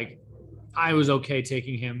price was I was okay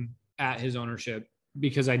taking him at his ownership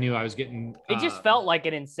because I knew I was getting. It just felt like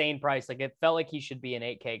an insane price. Like it felt like he should be an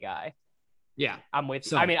 8K guy. Yeah. I'm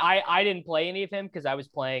with you. I mean, I didn't play any of him because I was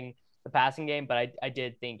playing the passing game, but I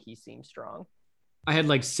did think he seemed strong. I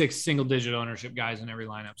had 6 single-digit ownership guys in every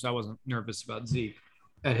lineup, so I wasn't nervous about Zeke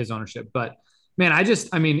at his ownership. But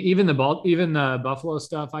Man, even the Buffalo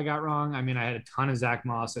stuff I got wrong. I mean, I had a ton of Zach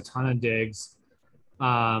Moss, a ton of Diggs.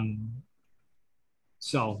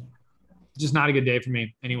 So just not a good day for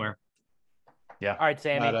me anywhere. Yeah. All right,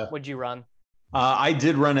 Sammy, what'd you run? I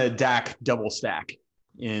did run a Dak double stack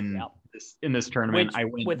in this tournament. I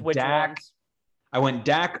went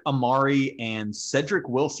Dak, Amari, and Cedric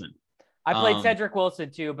Wilson. I played Cedric Wilson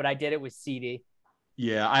too, but I did it with CD.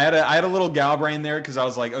 Yeah, I had a little gal brain there because I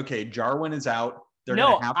was like, okay, Jarwin is out. They're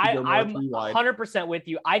gonna have to go more I'm 3 wide. 100% with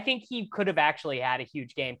you. I think he could have actually had a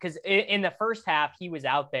huge game because in the first half he was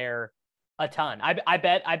out there a ton. I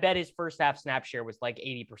bet his first half snap share was like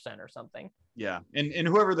 80% or something. Yeah, and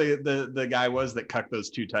whoever the guy was that cucked those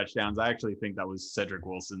 2 touchdowns, I actually think that was Cedric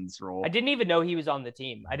Wilson's role. I didn't even know he was on the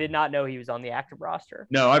team. I did not know he was on the active roster.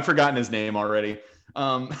 No, I've forgotten his name already.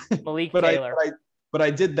 Malik Taylor. But I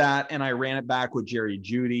did that, and I ran it back with Jerry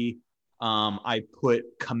Jeudy. I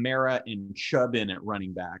put Kamara and Chubb in at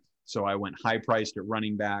running back, so I went high priced at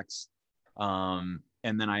running backs, and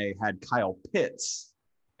then I had Kyle Pitts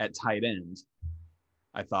at tight end.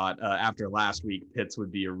 I thought after last week, Pitts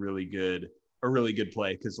would be a really good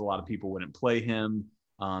play because a lot of people wouldn't play him,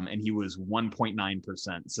 and he was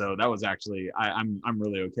 1.9%. So that was actually I'm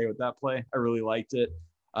really okay with that play. I really liked it.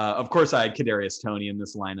 Of course, I had Kadarius Toney in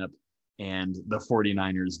this lineup and the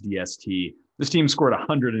 49ers DST. This team scored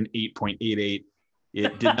 108.88.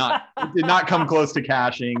 It did not come close to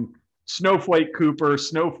cashing. Snowflake Cooper,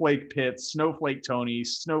 Snowflake Pitts, Snowflake Toney,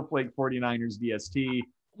 Snowflake 49ers DST.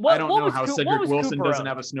 I don't know how Cedric Wilson doesn't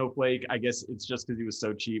have a snowflake. I guess it's just because he was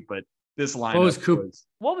so cheap, but this lineup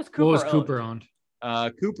what was Cooper owned?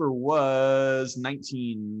 Cooper was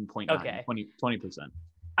 19.9, okay. 20%.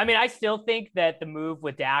 I mean, I still think that the move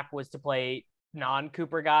with Dak was to play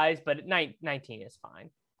non-Cooper guys, but 19 is fine.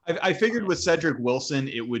 I figured with Cedric Wilson,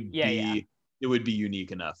 it would be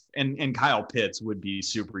unique enough. And Kyle Pitts would be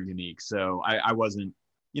super unique. So I wasn't,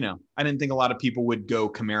 I didn't think a lot of people would go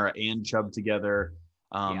Kamara and Chubb together.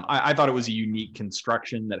 I thought it was a unique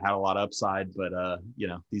construction that had a lot of upside, but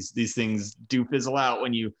these things do fizzle out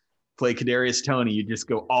when you play Kadarius Toney. You just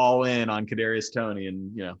go all in on Kadarius Toney,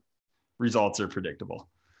 and results are predictable.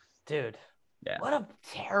 Dude, yeah, what a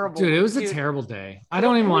terrible. Dude, it was a terrible day. I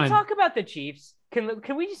don't even want to talk about the Chiefs. Can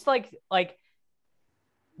we just like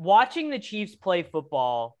watching the Chiefs play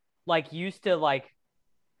football used to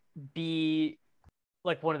be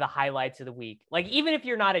one of the highlights of the week. Even if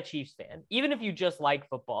you're not a Chiefs fan, even if you just like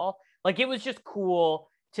football, it was just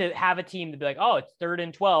cool to have a team to be like, oh, it's 3rd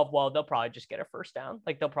and 12. Well, they'll probably just get a first down.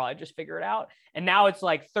 They'll probably just figure it out. And now it's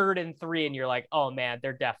 3rd and 3. And you're like, oh man,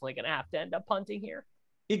 they're definitely going to have to end up punting here.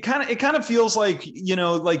 It kind of feels like,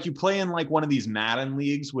 you play in one of these Madden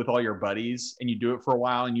leagues with all your buddies and you do it for a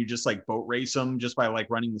while and you just boat race them just by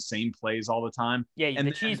running the same plays all the time. Yeah. And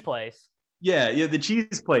the cheese plays. Yeah, the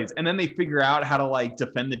cheese plays. And then they figure out how to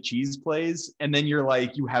defend the cheese plays. And then you're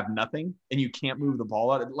you have nothing and you can't move the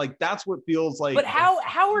ball out. That's what feels like. But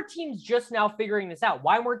how are teams just now figuring this out?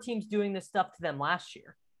 Why weren't teams doing this stuff to them last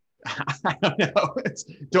year? I don't know.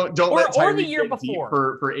 Don't let Tyreek the year get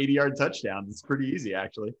before for 80-yard touchdowns. It's pretty easy,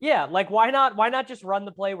 actually. Yeah, why not just run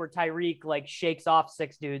the play where Tyreek shakes off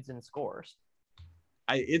 6 dudes and scores?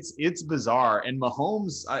 It's bizarre. And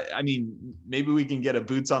Mahomes, I mean, maybe we can get a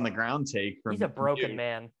boots on the ground take from. He's a broken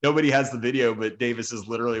man. Nobody has the video, but Davis is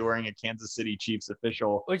literally wearing a Kansas City Chiefs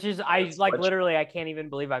official. Which is literally, I can't even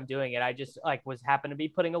believe I'm doing it. I just happened to be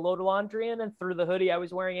putting a load of laundry in and threw the hoodie I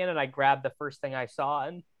was wearing in, and I grabbed the first thing I saw,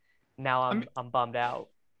 and now I'm bummed out.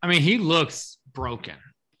 I mean, he looks broken.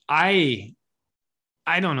 I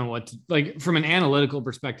don't know what to, from an analytical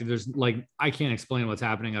perspective. There's I can't explain what's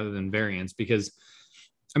happening other than variance because.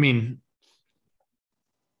 I mean,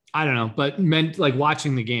 I don't know, but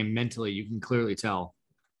watching the game mentally, you can clearly tell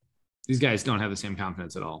these guys don't have the same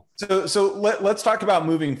confidence at all. So let's talk about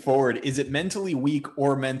moving forward. Is it mentally weak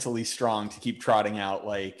or mentally strong to keep trotting out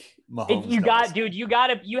Mahomes?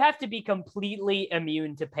 You have to be completely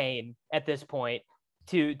immune to pain at this point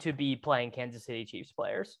to be playing Kansas City Chiefs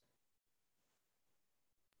players.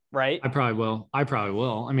 Right? I probably will.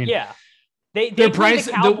 I mean, yeah. They play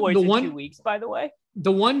the Cowboys in 2 weeks, by the way.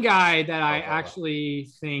 The one guy that I actually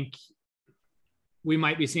think we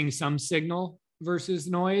might be seeing some signal versus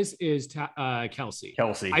noise is Kelsey.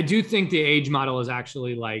 I do think the age model is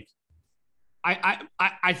actually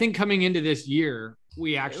I think coming into this year,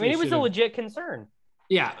 it was a legit concern.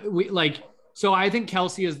 Yeah. So I think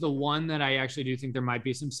Kelsey is the one that I actually do think there might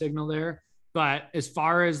be some signal there. But as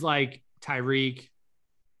far as Tyreek,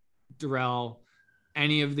 Darrell,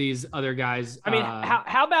 any of these other guys. I mean,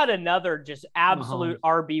 how about another just absolute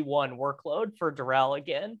RB1 workload for Darrell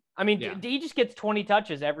again? I mean, he just gets 20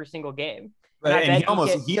 touches every single game. And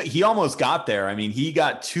he almost got there. I mean, he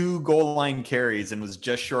got 2 goal line carries and was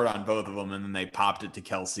just short on both of them, and then they popped it to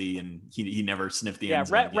Kelsey, and he never sniffed the end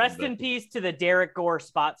zone. Rest in peace to the Derek Gore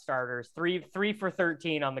spot starters. 3 for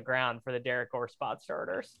 13 on the ground for the Derek Gore spot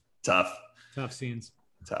starters. Tough scenes.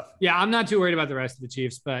 Tough. Yeah, I'm not too worried about the rest of the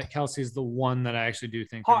Chiefs, but Kelsey's the one that I actually do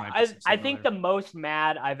think. I think the most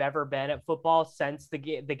mad I've ever been at football since the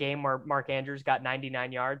game where Mark Andrews got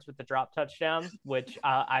 99 yards with the drop touchdown, which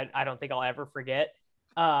I don't think I'll ever forget,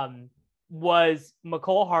 was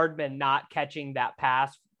Mecole Hardman not catching that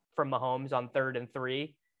pass from Mahomes on 3rd and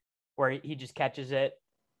 3, where he just catches it.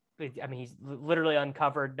 I mean, he's literally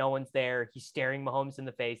uncovered. No one's there. He's staring Mahomes in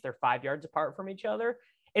the face. They're 5 yards apart from each other.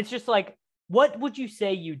 It's just like, what would you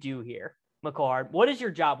say you do here, Mecole? What is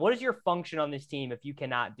your job? What is your function on this team if you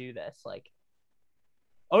cannot do this? Like,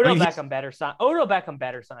 Odell Beckham better sign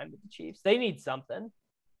with the Chiefs. They need something.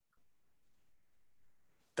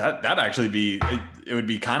 That'd actually be it would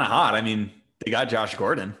be kind of hot. I mean, they got Josh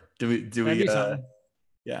Gordon. Do we do we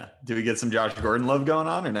get some Josh Gordon love going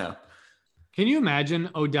on or no? Can you imagine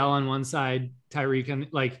Odell on one side, Tyreek on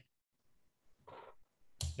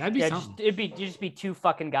that'd be something. It'd just be 2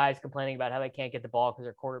 fucking guys complaining about how they can't get the ball because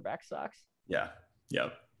their quarterback sucks. Yeah.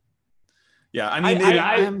 I mean,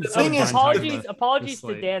 apologies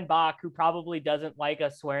to Dan Bach, who probably doesn't like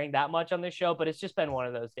us swearing that much on this show, but it's just been one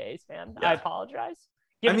of those days, man. Yeah. I apologize.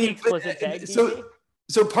 Give me the explicit tag.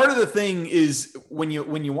 So part of the thing is when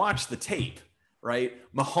you watch the tape, right?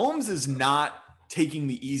 Mahomes is not taking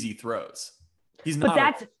the easy throws. He's not.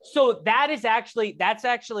 But that's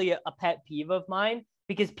actually a pet peeve of mine.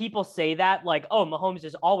 Because people say that like, oh, Mahomes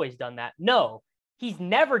has always done that. No, he's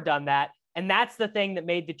never done that. And that's the thing that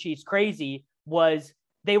made the Chiefs crazy, was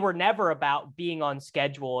they were never about being on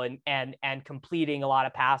schedule and completing a lot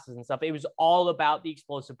of passes and stuff. It was all about the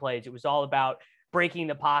explosive plays. It was all about breaking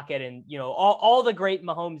the pocket. And, all the great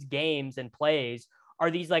Mahomes games and plays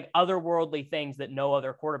are these like otherworldly things that no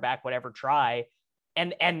other quarterback would ever try.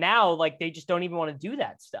 And now like, they just don't even want to do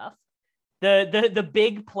that stuff. The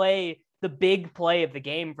big play of the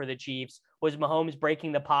game for the Chiefs was Mahomes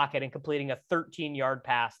breaking the pocket and completing a 13-yard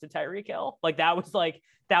pass to Tyreek Hill. Like that was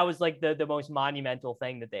the most monumental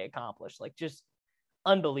thing that they accomplished. Like just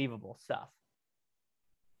unbelievable stuff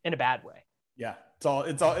in a bad way. Yeah.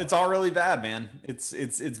 It's all really bad, man. It's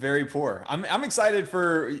very poor. I'm excited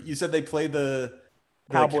for, you said they play the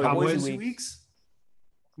Cowboys in 2 weeks.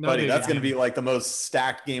 No, buddy, that's going to be like the most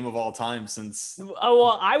stacked game of all time since. Oh,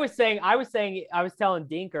 well, I was telling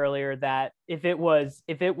Dink earlier that if it was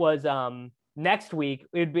next week,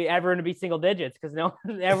 everyone would be single digits because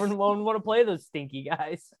everyone won't want to play those stinky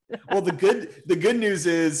guys. Well, the good news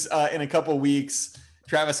is in a couple of weeks,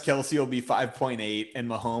 Travis Kelce will be 5.8 and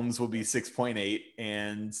Mahomes will be 6.8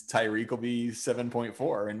 and Tyreek will be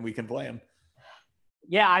 7.4 and we can play him.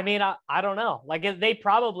 Yeah, I mean, I don't know. Like they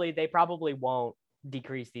probably won't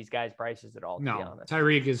decrease these guys' prices at all. To be honest.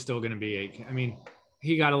 Tyreek is still going to be 8. I mean,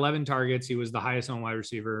 he got 11 targets. He was the highest on wide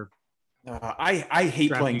receiver. I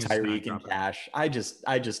hate playing Tyreek in cash. I just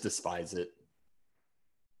despise it.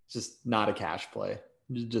 It's just not a cash play.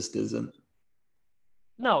 It just isn't.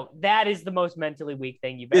 No, that is the most mentally weak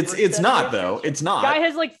thing you've ever. It's not though. It's not. Guy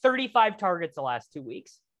has like 35 targets the last 2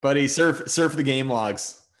 weeks. Buddy, surf the game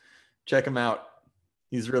logs. Check him out.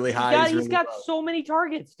 He's really high. He's got so many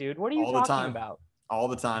targets, dude. What are you talking about? All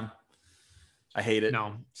the time. I hate it.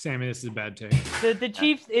 No, Sammy, this is a bad take. The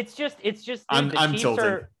Chiefs, it's just. I'm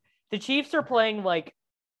tilted. The Chiefs are playing like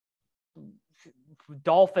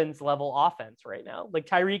Dolphins level offense right now. Like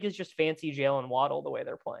Tyreek is just fancy Jalen Waddle the way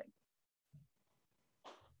they're playing.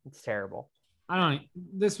 It's terrible.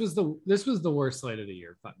 This was the worst slate of the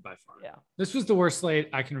year by far. Yeah. This was the worst slate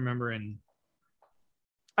I can remember in.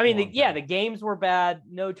 I mean, the games were bad.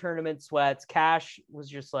 No tournament sweats. Cash was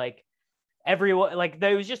just like everyone. Like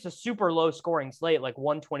there was just a super low scoring slate. Like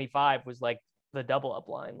 125 was like the double up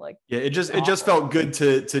line. Like it just felt good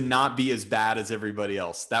to not be as bad as everybody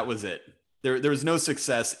else. That was it. There was no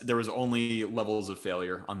success. There was only levels of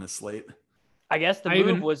failure on this slate. I guess the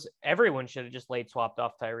move was everyone should have just late swapped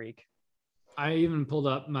off Tyreek. I even pulled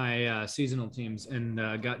up my seasonal teams and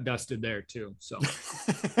got dusted there too. So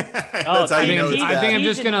I think I'm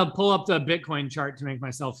just going to pull up the Bitcoin chart to make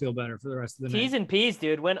myself feel better for the rest of the night. T's and P's,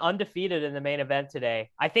 dude, went undefeated in the main event today.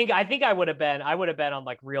 I think I would have been on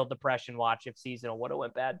like real depression watch if seasonal would have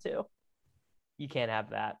went bad too. You can't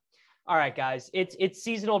have that. All right, guys, it's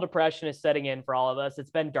seasonal depression is setting in for all of us.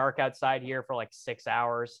 It's been dark outside here for like 6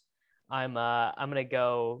 hours. I'm gonna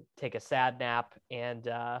go take a sad nap, and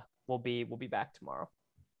we'll be back tomorrow.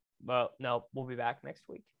 Well, no, we'll be back next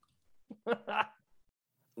week.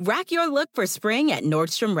 Rack your look for spring at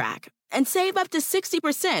Nordstrom Rack and save up to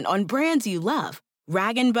 60% on brands you love.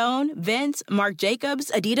 Rag & Bone, Vince, Marc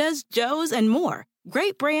Jacobs, Adidas, Joe's, and more.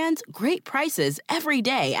 Great brands, great prices every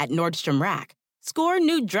day at Nordstrom Rack. Score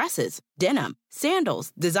new dresses, denim,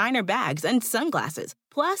 sandals, designer bags, and sunglasses,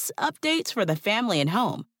 plus updates for the family and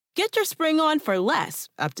home. Get your spring on for less,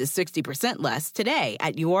 up to 60% less today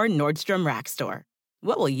at your Nordstrom Rack store.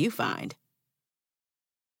 What will you find?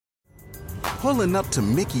 Pulling up to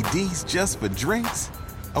Mickey D's just for drinks?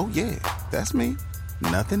 Oh yeah, that's me.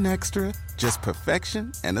 Nothing extra, just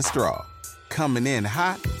perfection and a straw. Coming in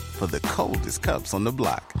hot for the coldest cups on the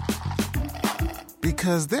block.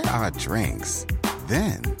 Because there are drinks.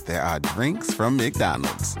 Then there are drinks from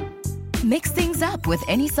McDonald's. Mix things up with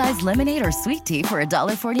any size lemonade or sweet tea for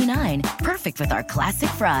 $1.49. Perfect with our classic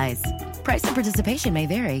fries. Price and participation may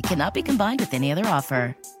vary. Cannot be combined with any other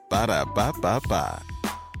offer. Ba-da-ba-ba-ba.